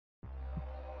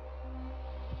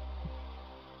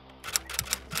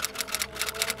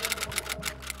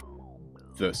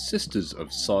the Sisters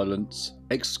of Silence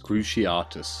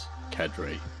Excruciatus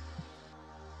Cadre.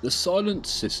 The Silent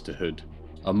Sisterhood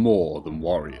are more than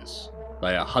warriors.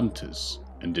 They are hunters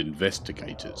and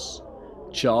investigators,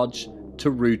 charged to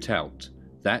root out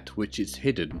that which is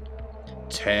hidden,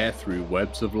 tear through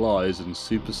webs of lies and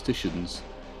superstitions,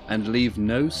 and leave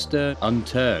no stone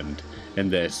unturned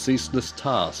in their ceaseless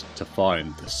task to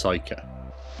find the Psyker.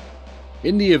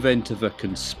 In the event of a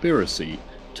conspiracy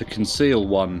to conceal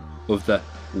one of the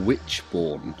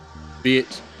Witchborn, be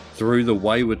it through the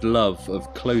wayward love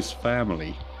of close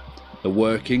family, the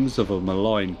workings of a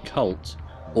malign cult,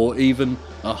 or even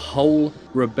a whole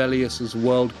rebellious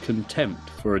world contempt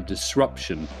for a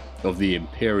disruption of the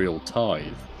imperial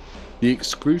tithe, the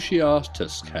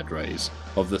Excruciatus Cadres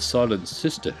of the Silent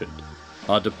Sisterhood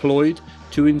are deployed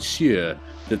to ensure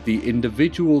that the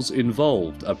individuals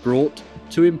involved are brought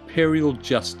to imperial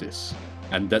justice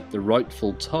and that the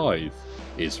rightful tithe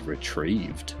is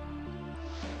retrieved.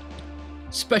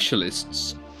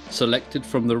 Specialists selected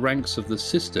from the ranks of the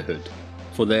Sisterhood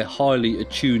for their highly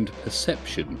attuned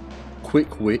perception,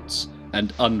 quick wits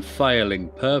and unfailing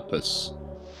purpose,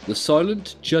 the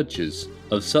silent judges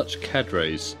of such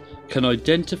cadres can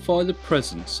identify the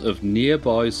presence of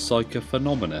nearby psychic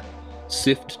phenomena,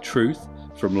 sift truth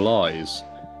from lies,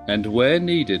 and where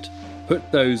needed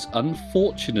put those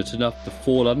unfortunate enough to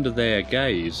fall under their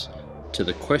gaze to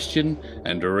the question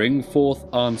and wring forth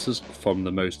answers from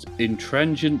the most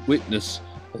intransigent witness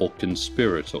or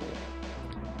conspirator.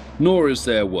 Nor is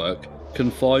their work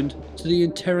confined to the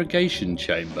interrogation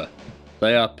chamber.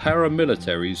 They are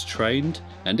paramilitaries trained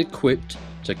and equipped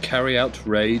to carry out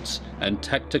raids and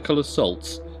tactical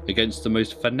assaults against the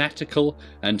most fanatical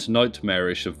and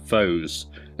nightmarish of foes,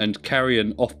 and carry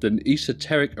an often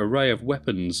esoteric array of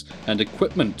weapons and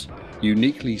equipment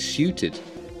uniquely suited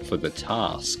for the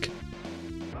task.